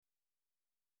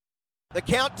The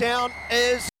countdown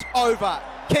is over.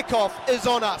 Kickoff is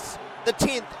on us. The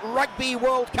 10th Rugby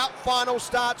World Cup final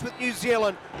starts with New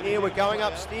Zealand. Here we're going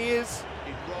upstairs.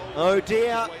 Oh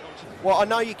dear. Well, I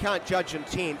know you can't judge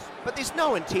intent, but there's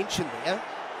no intention there.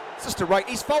 It's just a rate.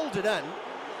 He's folded in.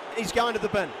 He's going to the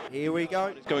bin. Here we go.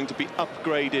 It's going to be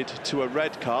upgraded to a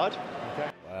red card.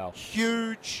 Wow.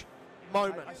 Huge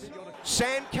moment.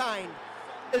 Sam Cane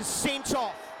is sent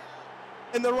off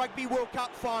in the Rugby World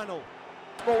Cup final.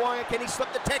 Mo'unga, can he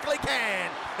slip the tackle? He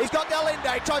can. He's got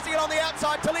Delende, tries to get on the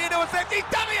outside. Talia to his left. He's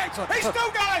done it. He's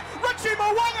still going. Richie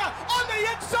Mo'unga on the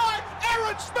inside.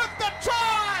 Aaron Smith the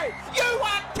try. You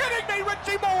are kidding me,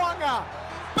 Richie Mo'unga.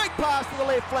 Big pass to the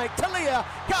left flank. Talia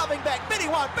carving back. Benny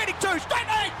 1, Benny 2, straight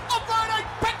 8. Offloading,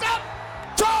 picked up.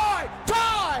 Try.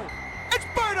 It's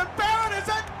Booten Barrett, is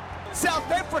it? South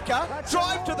Africa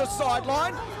drive to the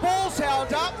sideline. Ball's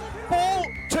held up. Ball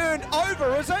turned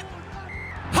over, is it?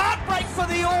 Heartbreak for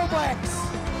the All Blacks.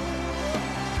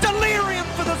 Delirium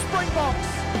for the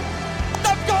Springboks.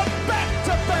 They've gone back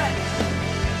to back.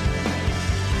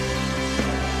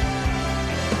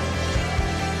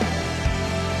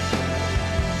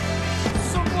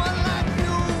 Someone like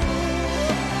you.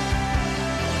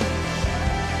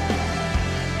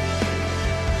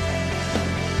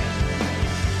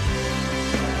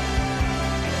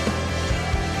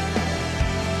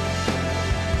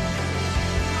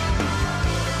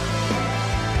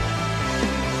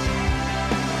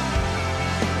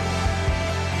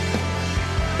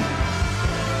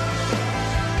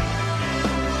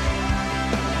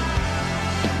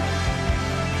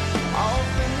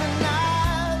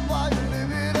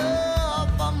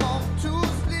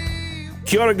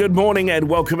 Kia ora, good morning and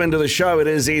welcome into the show. It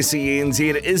is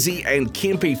SENZ, Izzy and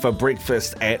Kempy for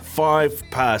breakfast at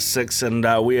 6:05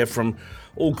 and we are from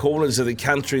all corners of the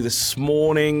country this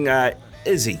morning.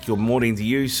 Izzy, good morning to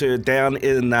you, sir, down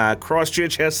in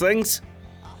Christchurch. How's things?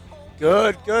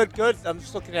 Good. I'm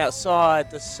just looking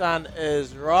outside. The sun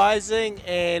is rising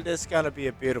and it's going to be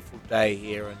a beautiful day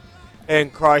here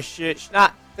in Christchurch.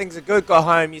 Things are good. Got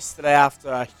home yesterday after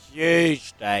a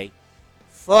huge day,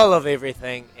 full of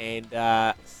everything, and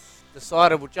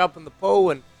decided we'll jump in the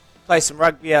pool and play some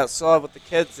rugby outside with the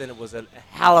kids, and it was a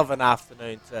hell of an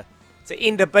afternoon to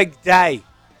end a big day.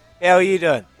 How are you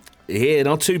doing? Yeah,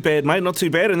 not too bad, mate, not too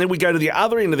bad. And then we go to the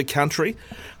other end of the country,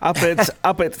 up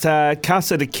at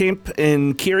Casa de Kemp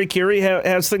in Kerikeri.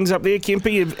 How's things up there,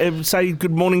 Kempy? Say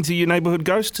good morning to your neighbourhood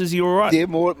ghost. Is he all right? Yeah,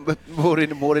 morning,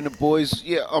 boys.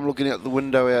 Yeah, I'm looking out the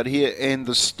window out here, and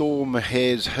the storm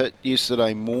has hit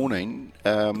yesterday morning.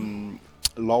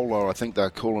 Lola, I think they're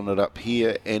calling it up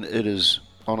here, and it is,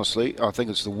 honestly, I think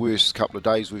it's the worst couple of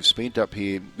days we've spent up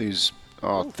here. There's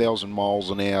 1,000 miles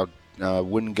an hour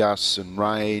wind gusts and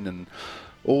rain and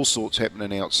all sorts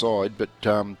happening outside, but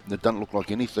it doesn't look like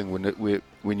anything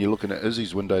when you're looking at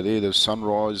Izzy's window there. The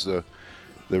sunrise, the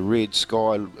red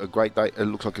sky, a great day. It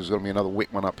looks like there's going to be another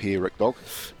wet one up here, Rick Dog.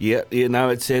 Yeah, no,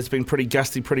 it's been pretty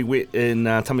gusty, pretty wet in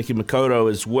Tamaki Makaurau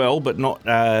as well, but not.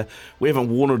 We haven't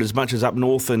worn it as much as up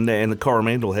north and the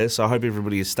Coromandel has, so I hope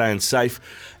everybody is staying safe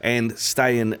and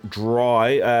staying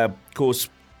dry. Of course,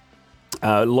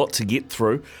 a lot to get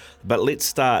through, but let's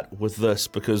start with this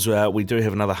because we do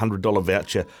have another $100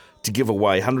 voucher to give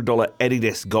away. $100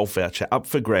 Adidas golf voucher up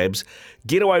for grabs.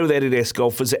 Get away with Adidas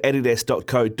golf. Visit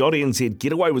adidas.co.nz.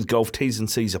 Get away with golf. T's and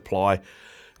C's apply.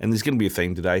 And there's going to be a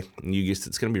theme today. And you guessed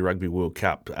it's going to be Rugby World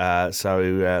Cup.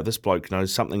 So this bloke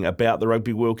knows something about the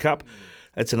Rugby World Cup.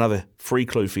 That's another free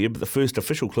clue for you. But the first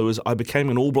official clue is I became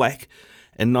an All Black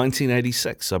in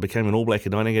 1986. I became an All Black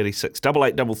in 1986.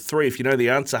 8833, if you know the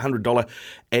answer, $100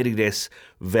 Adidas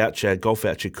voucher, golf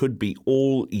voucher could be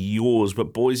all yours.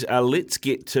 But boys, let's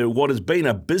get to what has been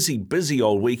a busy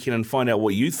old weekend and find out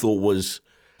what you thought was...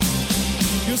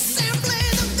 You're simply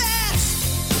the best.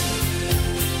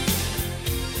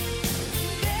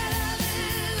 Better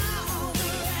than all the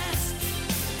rest.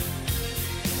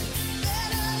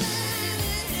 Better than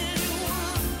anyone.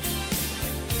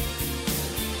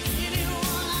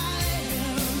 Anyone I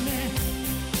ever met.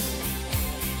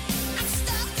 I'm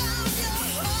stuck on your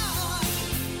heart.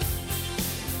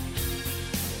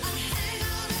 I hang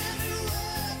on every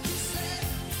word you say.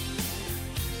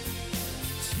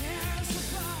 Tear us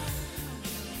apart.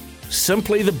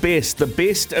 Simply the best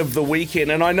of the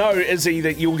weekend. And I know, Izzy,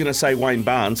 that you're going to say Wayne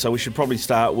Barnes, so we should probably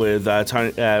start with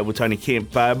Tony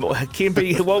Kemp.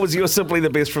 Kempy, what was your simply the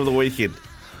best from the weekend?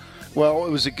 Well, it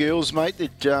was the girls, mate,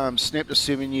 that snapped a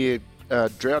 7-year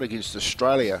drought against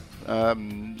Australia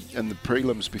in the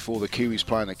prelims before the Kiwis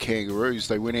playing the Kangaroos.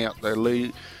 They went out, they're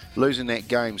losing that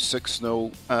game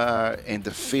 6-0 and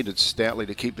defended stoutly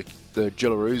to keep the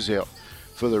Gillaroos out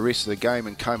for the rest of the game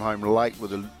and came home late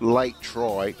with a late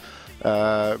try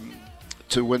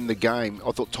to win the game.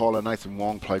 I thought Tyler Nathan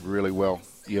Wong played really well,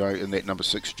 in that number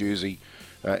 6 jersey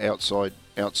outside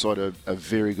a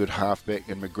very good halfback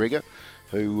in McGregor,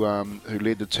 who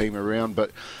led the team around.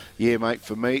 But yeah, mate,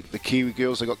 for me, the Kiwi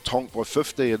girls, they got tonked by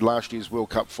 50 at last year's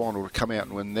World Cup final. To come out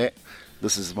and win that,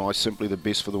 this is simply the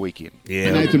best for the weekend.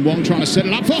 Yeah. Nathan Wong trying to set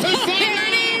it up for Hufanga.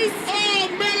 Oh,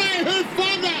 Mele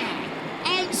Hufanga!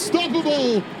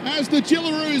 Unstoppable as the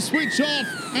Jillaroos switch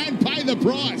off and pay the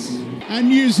price. And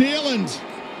New Zealand,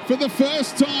 for the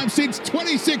first time since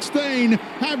 2016,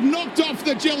 have knocked off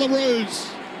the Jillaroos.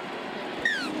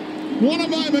 What a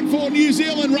moment for New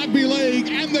Zealand Rugby League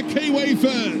and the Kiwi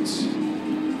Ferns.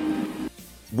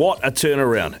 What a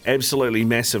turnaround. Absolutely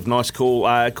massive. Nice call.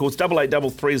 Of course,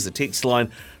 8833 is the text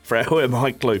line for our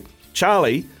Mike Clue.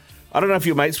 Charlie, I don't know if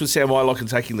you're mates with Sam Whitelock and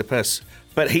taking the piss,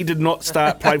 but he did not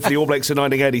start playing for the All Blacks in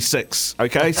 1986,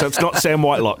 okay? So it's not Sam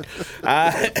Whitelock.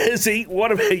 Izzy,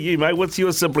 what about you, mate? What's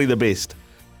your simply the best?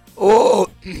 Oh,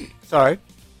 sorry.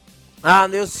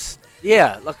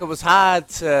 It was hard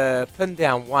to pin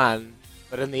down one,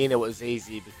 but in the end it was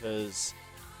easy because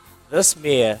this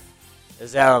mare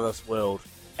is out of this world.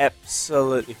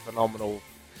 Absolutely phenomenal.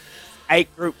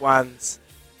 8 Group 1s,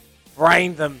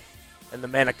 brained them in the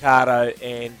Manikato,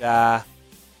 and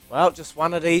just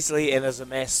won it easily and has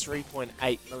amassed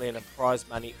 3.8 million in prize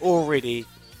money already.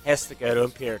 Has to go to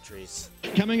Imperatrice.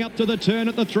 Coming up to the turn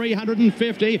at the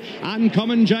 350.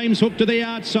 Uncommon James Hook to the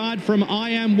outside from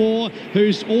I Am War,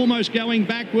 who's almost going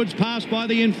backwards, passed by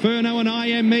the Inferno and I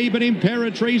Am Me, but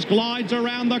Imperatrice glides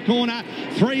around the corner.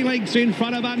 3 lengths in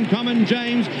front of Uncommon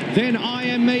James, then I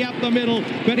Am Me up the middle,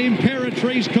 but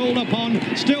Imperatrice called upon,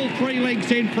 still 3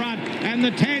 lengths in front, and the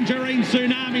Tangerine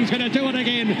Tsunami's going to do it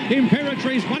again.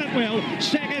 Imperatrice won it well.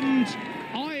 Second,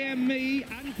 I Am Me,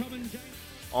 Uncommon James.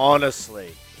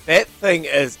 Honestly, that thing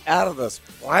is out of this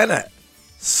planet.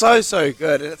 So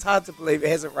good. And it's hard to believe it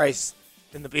hasn't raced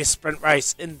in the best sprint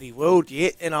race in the world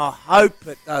yet. And I hope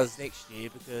it does next year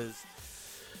because,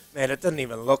 man, it didn't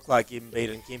even look like him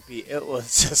beating Kempe. It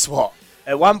was just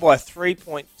It won by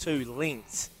 3.2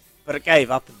 lengths, but it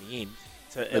gave up in the end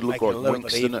to It make looked it a like little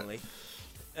Winks, bit didn't evenly. it?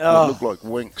 It looked like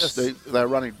Winks. They're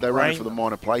running for the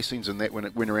minor placings and that when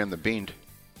it went around the bend.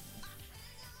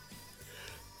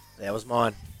 That was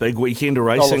mine. Big weekend of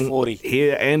racing $1.40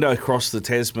 here and across the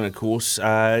Tasman, of course.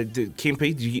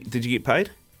 Kempe, did you get paid?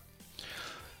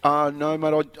 No,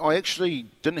 mate. I actually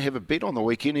didn't have a bet on the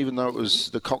weekend, even though it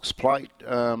was the Cox Plate.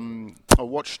 I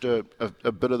watched a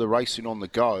bit of the racing on the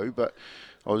go, but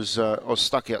I was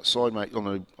stuck outside, mate,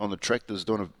 on the tractors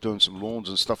doing some lawns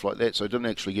and stuff like that, so I didn't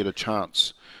actually get a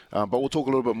chance. But we'll talk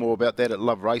a little bit more about that at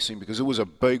Love Racing because it was a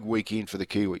big weekend for the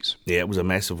Kiwis. Yeah, it was a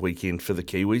massive weekend for the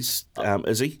Kiwis.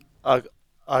 Izzy?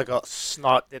 I got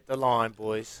sniped at the line,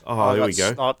 boys. Oh, here we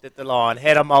go. Sniped at the line.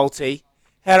 Had a multi,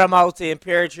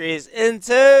 Imperatrice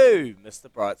into Mr.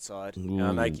 Brightside.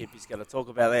 I know Kippy's going to talk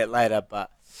about that later,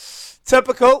 but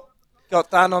typical.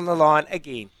 Got done on the line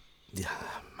again. Yeah,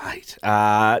 mate.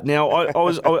 Now,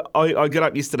 I got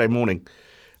up yesterday morning,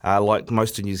 like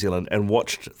most of New Zealand, and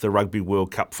watched the Rugby World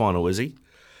Cup final, Izzy.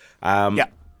 Yeah.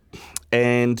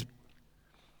 And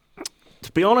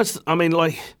to be honest,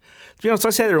 I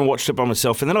sat there and watched it by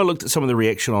myself, and then I looked at some of the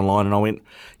reaction online, and I went,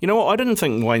 you know what, I didn't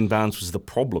think Wayne Barnes was the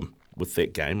problem with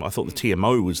that game. I thought the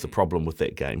TMO was the problem with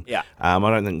that game. Yeah. I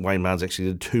don't think Wayne Barnes actually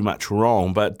did too much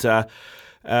wrong, but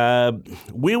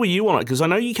where were you on it? Because I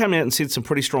know you came out and said some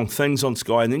pretty strong things on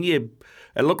Sky, and then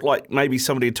it looked like maybe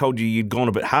somebody had told you you'd gone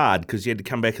a bit hard because you had to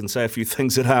come back and say a few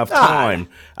things at half time.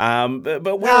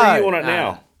 But where are you on it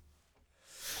now?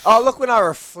 Oh, look, when I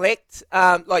reflect,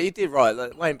 like you did right,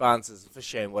 like Wayne Barnes is for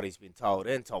sharing what he's been told,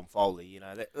 and Tom Foley,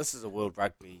 this is a world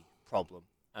rugby problem.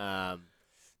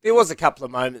 There was a couple of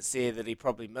moments there that he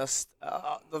probably missed.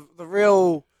 The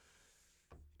real,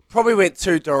 probably went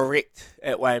too direct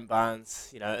at Wayne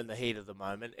Barnes, in the heat of the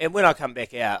moment. And when I come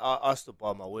back out, I stood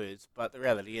by my words, but the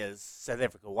reality is South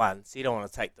Africa won, so you don't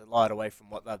want to take the light away from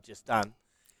what they've just done.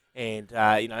 And,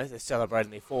 they're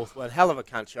celebrating their 4th win. Hell of a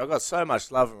country. I've got so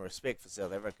much love and respect for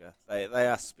South Africa. They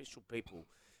are special people.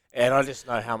 And I just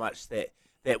know how much that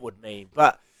would mean.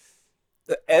 But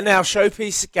in our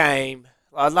showpiece game,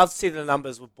 I'd love to see the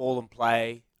numbers with ball and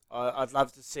play. I'd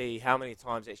love to see how many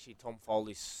times actually Tom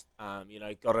Foley's,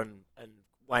 got in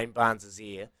Wayne Barnes'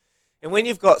 ear. And when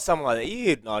you've got someone like that, you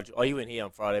heard Nigel, you weren't here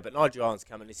on Friday, but Nigel Owens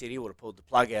come in and he said he would have pulled the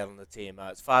plug out on the TMO.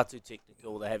 It's far too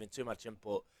technical. They're having too much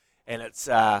input. And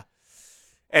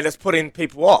it's putting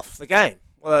people off the game.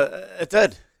 Well, it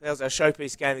did. That was our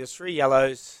showpiece game. There was 3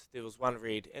 yellows. There was 1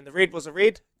 red. And the red was a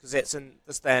red because that's in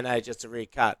this day and age, it's a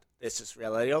red card. that's just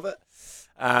reality of it.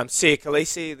 Sia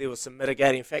Khaleesi, there were some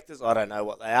mitigating factors. I don't know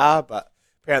what they are, but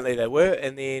apparently they were.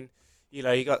 And then, you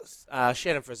got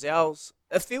Shannon Frizzell's.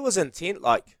 If there was intent,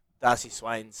 like Darcy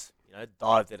Swain's,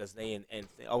 dived at his knee, and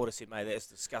I would have said, mate, that's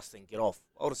disgusting, get off.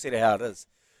 I would have said it how it is.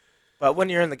 But when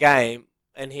you're in the game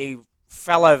and he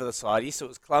fell over the side, yes, it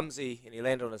was clumsy, and he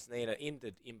landed on his knee, and it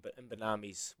ended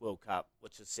Mbanami's World Cup,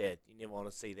 which is sad. You never want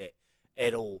to see that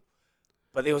at all.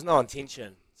 But there was no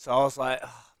intention. So I was like,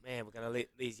 oh, man, we're going to let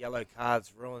these yellow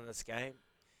cards ruin this game.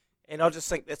 And I just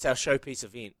think that's our showpiece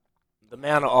event. The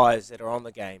amount of eyes that are on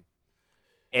the game.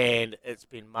 And it's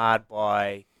been marred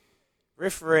by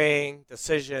refereeing,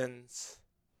 decisions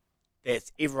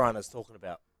that everyone is talking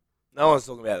about. No one's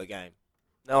talking about the game.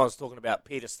 No one's talking about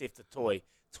Peter Steph Toy.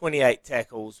 28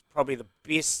 tackles, probably the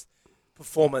best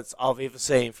performance I've ever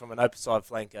seen from an open side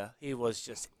flanker. He was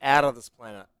just out of this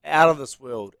planet, out of this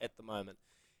world at the moment.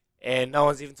 And no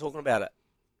one's even talking about it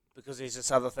because there's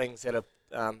just other things that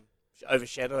are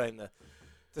overshadowing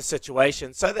the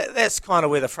situation. So that's kind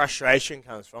of where the frustration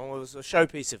comes from. It was a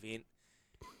showpiece event,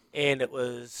 and it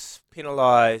was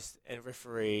penalised and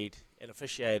refereed and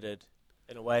officiated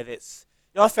in a way that's...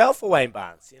 I felt for Wayne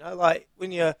Barnes. Like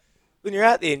when you're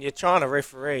out there and you're trying to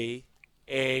referee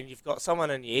and you've got someone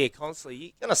in your ear constantly,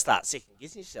 you're going to start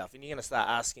second-guessing yourself, and you're going to start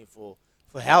asking for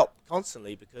help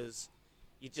constantly because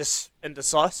you're just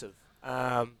indecisive.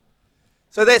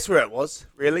 So that's where it was,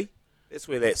 really. That's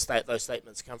where those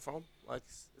statements come from. Like,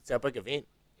 it's our big event,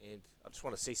 and I just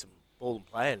want to see some ball and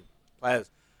players.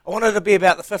 I want it to be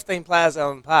about the 15 players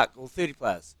out in the park, or 30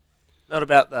 players, not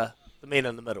about the men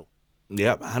in the middle.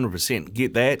 Yep, 100%.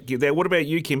 Get that. What about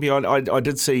you, Kempy? I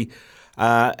did see,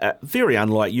 very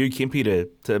unlike you, Kempy,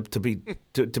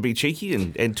 to be cheeky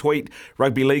and tweet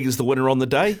rugby league is the winner on the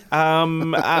day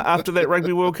after that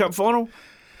Rugby World Cup final.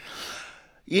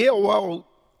 Yeah, well,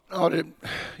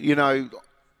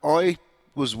 I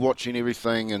was watching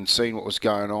everything and seeing what was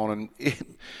going on, and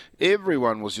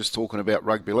everyone was just talking about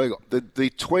rugby league. The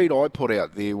tweet I put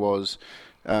out there was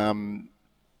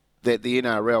that the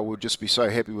NRL would just be so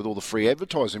happy with all the free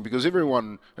advertising because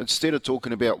everyone, instead of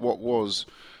talking about what was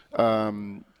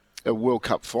a World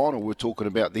Cup final, we're talking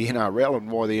about the NRL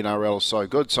and why the NRL is so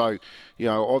good. So,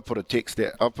 I put a text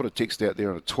out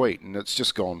there on a tweet, and it's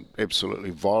just gone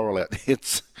absolutely viral out there.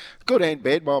 It's good and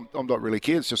bad, but I'm not really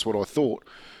care. It's just what I thought.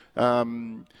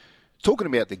 Talking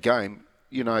about the game,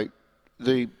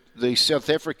 the South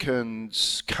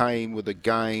Africans came with a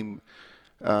game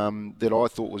that I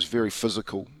thought was very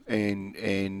physical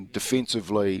and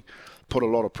defensively put a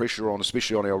lot of pressure on,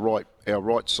 especially on our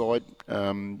right side.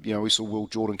 We saw Will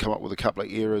Jordan come up with a couple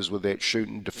of errors with that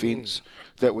shooting defence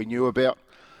that we knew about.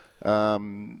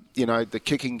 The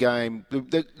kicking game,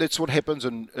 that's what happens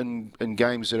in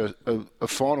games that are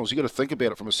finals. You've got to think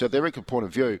about it from a South African point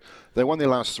of view. They won their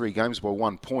last 3 games by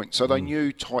 1 point, so they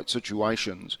knew tight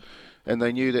situations, and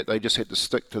they knew that they just had to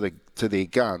stick to their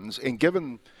guns. And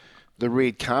given the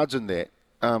red cards in that,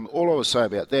 all I would say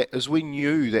about that is we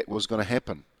knew that was going to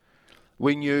happen.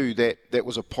 We knew that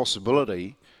was a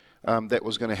possibility that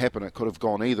was going to happen. It could have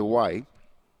gone either way.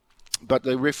 But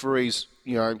the referees,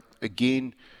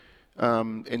 again,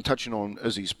 and touching on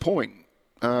Izzy's point,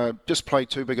 just play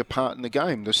too big a part in the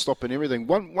game. They're stopping everything.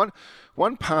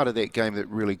 One part of that game that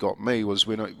really got me was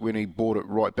when he brought it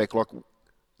right back, like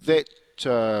that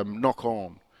knock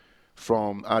on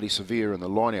from Artie Severe in the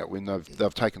line-out when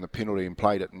they've taken the penalty and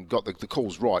played it and got the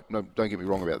calls right. No, don't get me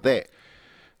wrong about that.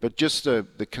 But just the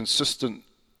consistent,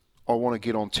 I want to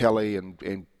get on telly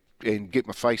and get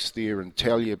my face there and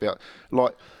tell you about,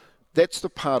 like, that's the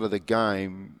part of the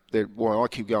game that why I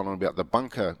keep going on about the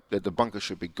bunker, that the bunker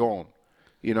should be gone.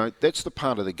 That's the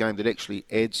part of the game that actually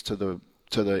adds to the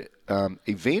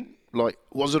event. Like,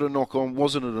 was it a knock-on?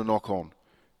 Wasn't it a knock-on?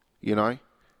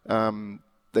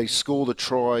 They score the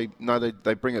try. No,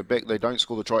 they bring it back. They don't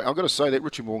score the try. I've got to say that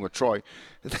Richie Mo'unga try,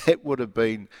 that would have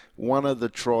been one of the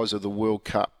tries of the World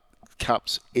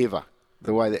Cups ever.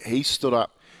 The way that he stood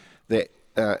up, that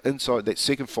inside that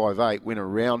second 5'8", went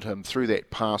around him through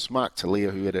that pass. Mark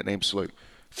Talia, who had an absolute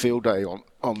field day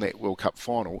on that World Cup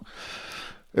final.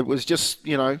 It was just,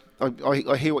 I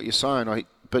hear what you're saying,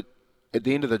 but at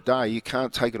the end of the day, you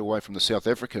can't take it away from the South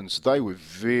Africans. They were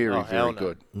very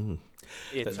good. Mm.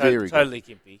 Yeah, totally,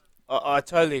 Kimpy. I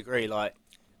totally agree. Like,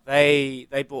 they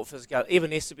brought physical.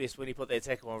 Even Estabes, when he put that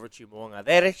tackle on Richie Mo'unga,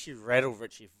 that actually rattled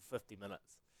Richie for 50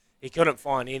 minutes. He couldn't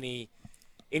find any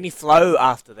flow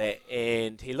after that,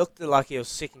 and he looked like he was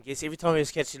second guess. Every time he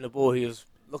was catching the ball, he was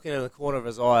looking in the corner of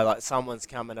his eye like someone's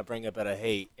coming to bring a bit of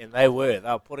heat, and they were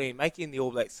making the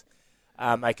All Blacks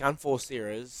make unforced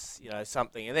errors,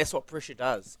 something, and that's what pressure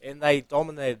does. And they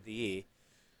dominated the air.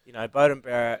 Bowden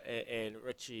Barrett and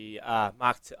Richie,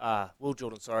 Will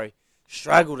Jordan,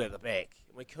 struggled at the back.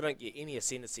 We couldn't get any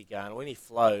ascendancy going or any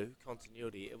flow,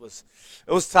 continuity. It was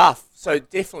tough. So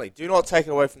definitely, do not take it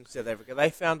away from South Africa. They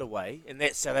found a way, and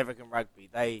that's South African rugby.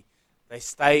 They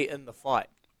stay in the fight,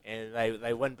 and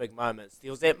they win big moments. There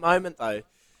was that moment, though,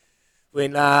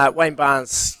 when Wayne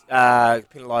Barnes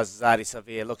penalises Ardie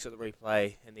Savea, looks at the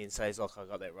replay, and then says, look, I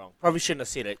got that wrong. Probably shouldn't have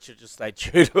said it. Should just stay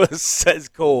true to his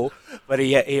call. But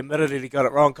he admitted it. He got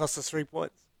it wrong. Cost us 3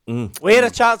 points. We had a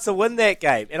chance to win that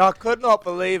game, and I could not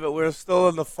believe it. We were still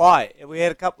in the fight, and we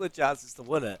had a couple of chances to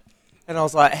win it. And I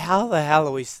was like, how the hell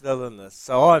are we still in this?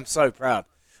 So I'm so proud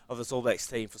of this All Blacks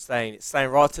team for staying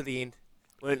right to the end.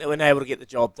 We weren't able to get the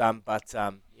job done, but,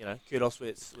 kudos where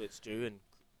it's due, and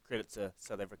credit to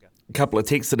South Africa. A couple of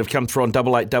texts that have come through on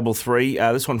 8833.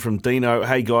 This one from Dino.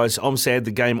 Hey guys, I'm sad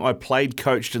the game I played,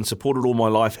 coached and supported all my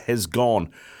life has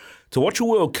gone. To watch a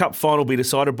World Cup final be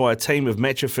decided by a team of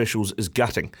match officials is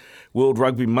gutting. World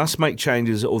Rugby must make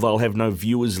changes or they'll have no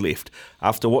viewers left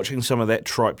after watching some of that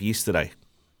tripe yesterday.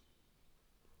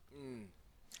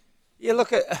 Yeah,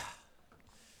 look at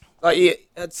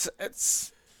it's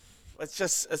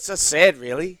just sad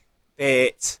really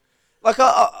that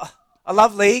I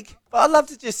love league, but I love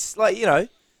to just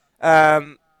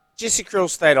Jesse Krill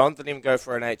stayed on, didn't even go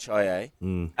for an HIA.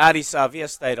 Ardie Savea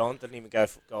stayed on, didn't even go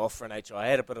off for an HIA.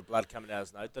 Had a bit of blood coming out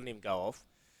his nose, didn't even go off.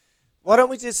 Why don't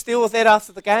we just deal with that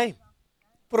after the game?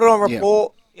 Put it on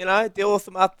report, deal with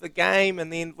them after the game,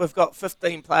 and then we've got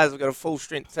 15 players, we've got a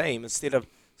full-strength team, instead of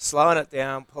slowing it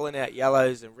down, pulling out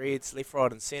yellows and reds left,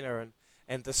 right and centre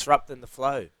and disrupting the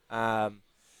flow.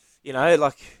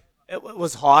 It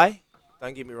was high,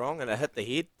 don't get me wrong, and it hit the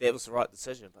head. That was the right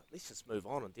decision, but let's just move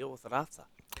on and deal with it after.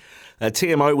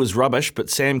 TMO was rubbish, but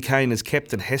Sam Cane as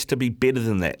captain has to be better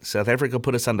than that. South Africa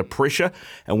put us under pressure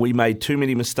and we made too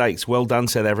many mistakes. Well done,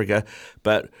 South Africa,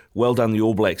 but well done the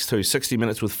All Blacks too. 60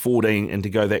 minutes with 14 and to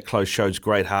go that close shows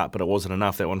great heart, but it wasn't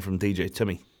enough. That one from DJ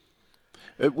Timmy.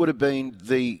 It would have been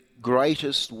the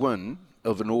greatest win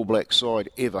of an All Black side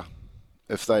ever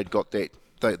if they'd got that.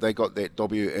 They got that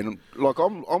W, and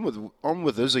I'm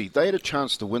with Izzy. They had a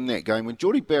chance to win that game when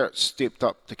Geordie Barrett stepped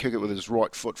up to kick it with his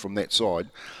right foot from that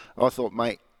side. I thought,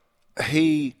 mate,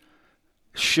 he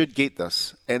should get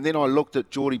this. And then I looked at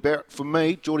Geordie Barrett. For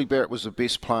me, Geordie Barrett was the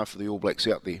best player for the All Blacks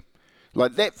out there.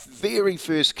 Like that very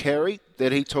first carry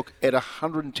that he took at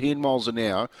 110 miles an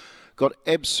hour, got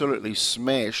absolutely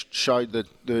smashed. Showed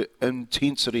the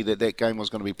intensity that game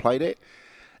was going to be played at.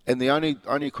 And the only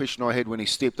question I had when he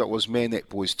stepped up was, man, that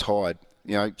boy's tired.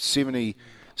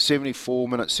 74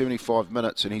 minutes, 75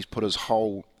 minutes, and he's put his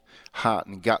whole heart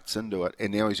and guts into it,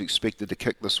 and now he's expected to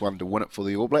kick this one to win it for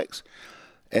the All Blacks.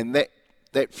 And that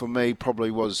for me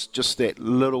probably was just that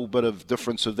little bit of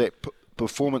difference of that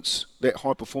performance, that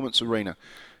high performance arena.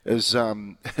 It's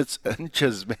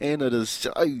inches, man. It is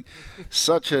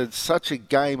such a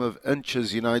game of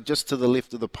inches, just to the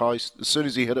left of the post. As soon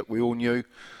as he hit it, we all knew.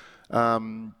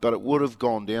 But it would have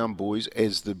gone down, boys,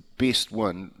 as the best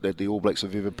win that the All Blacks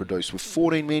have ever produced. With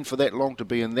 14 men for that long to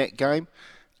be in that game,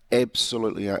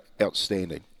 absolutely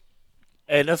outstanding.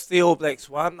 And if the All Blacks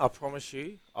won, I promise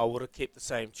you, I would have kept the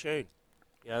same tune.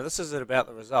 This isn't about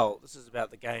the result. This is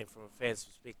about the game from a fan's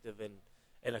perspective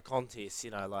in a contest,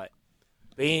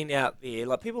 being out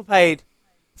there. People paid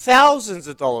thousands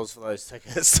of dollars for those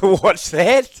tickets to watch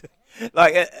that.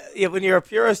 When you're a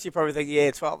purist, you probably think,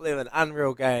 12-11,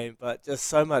 unreal game, but just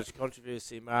so much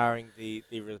controversy marring the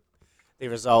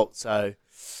result. So,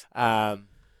 look,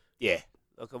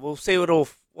 we'll see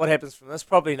what happens from this.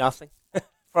 Probably nothing.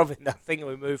 Probably nothing, and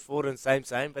we move forward in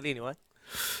same, but anyway.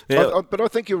 Yeah. But I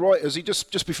think you're right, Izzy.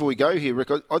 Just before we go here,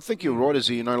 Rick, I think you're right,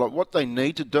 Izzy. What they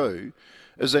need to do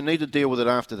is they need to deal with it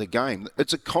after the game.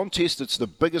 It's a contest. It's the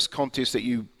biggest contest that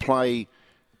you play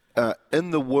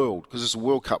in the world, because it's a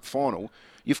World Cup final.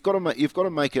 You've got to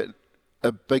make it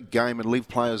a big game and leave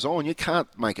players on. You can't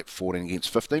make it 14 against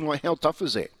 15. How tough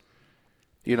is that?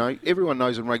 Everyone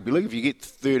knows in rugby league, if you get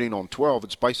 13 on 12,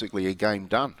 it's basically a game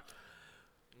done.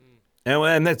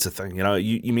 And that's the thing.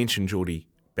 You mentioned Geordie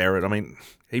Barrett. I mean,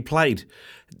 he played.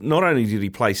 Not only did he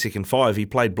play second five, he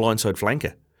played blindside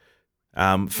flanker.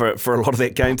 For a lot of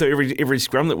that game too. Every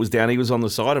scrum that was down, he was on the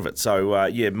side of it. So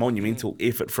monumental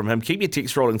effort from him. Keep your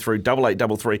text rolling through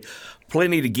 8833.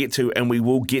 Plenty to get to, and we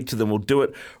will get to them. We'll do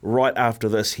it right after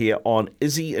this here on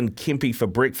Izzy and Kempy for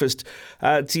breakfast.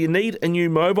 Do you need a new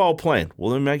mobile plan?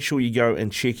 Well, then make sure you go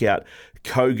and check out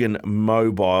Kogan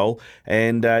Mobile.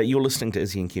 And you're listening to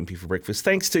Izzy and Kempy for breakfast.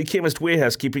 Thanks to Chemist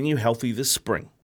Warehouse, keeping you healthy this spring.